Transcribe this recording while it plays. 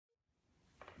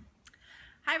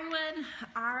Hi everyone,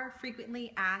 our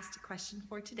frequently asked question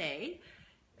for today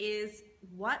is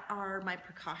what are my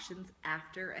precautions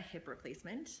after a hip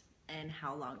replacement and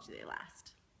how long do they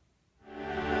last?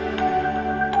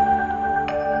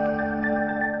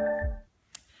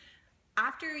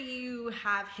 After you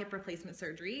have hip replacement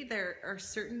surgery, there are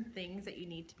certain things that you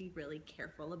need to be really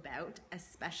careful about,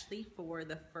 especially for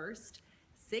the first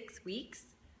 6 weeks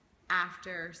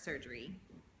after surgery.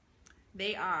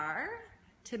 They are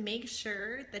to make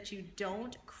sure that you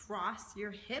don't cross your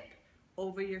hip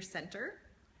over your center.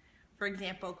 For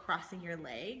example, crossing your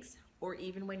legs, or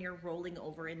even when you're rolling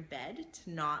over in bed,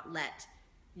 to not let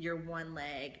your one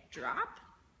leg drop.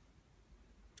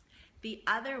 The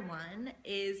other one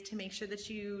is to make sure that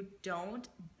you don't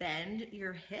bend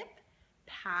your hip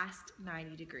past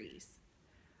 90 degrees.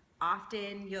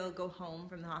 Often you'll go home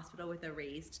from the hospital with a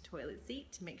raised toilet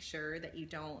seat to make sure that you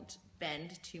don't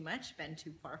bend too much, bend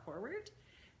too far forward.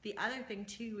 The other thing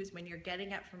too is when you're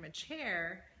getting up from a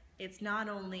chair, it's not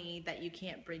only that you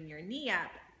can't bring your knee up,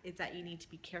 it's that you need to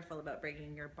be careful about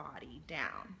bringing your body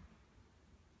down.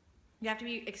 You have to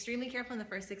be extremely careful in the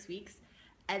first 6 weeks,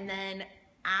 and then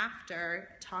after,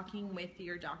 talking with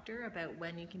your doctor about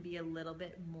when you can be a little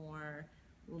bit more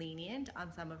lenient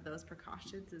on some of those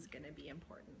precautions is going to be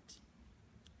important.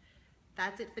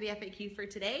 That's it for the FAQ for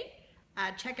today.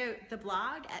 Check out the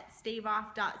blog at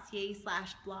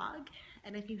staveoff.ca/blog,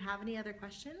 and if you have any other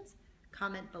questions,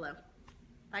 comment below.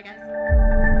 Bye guys.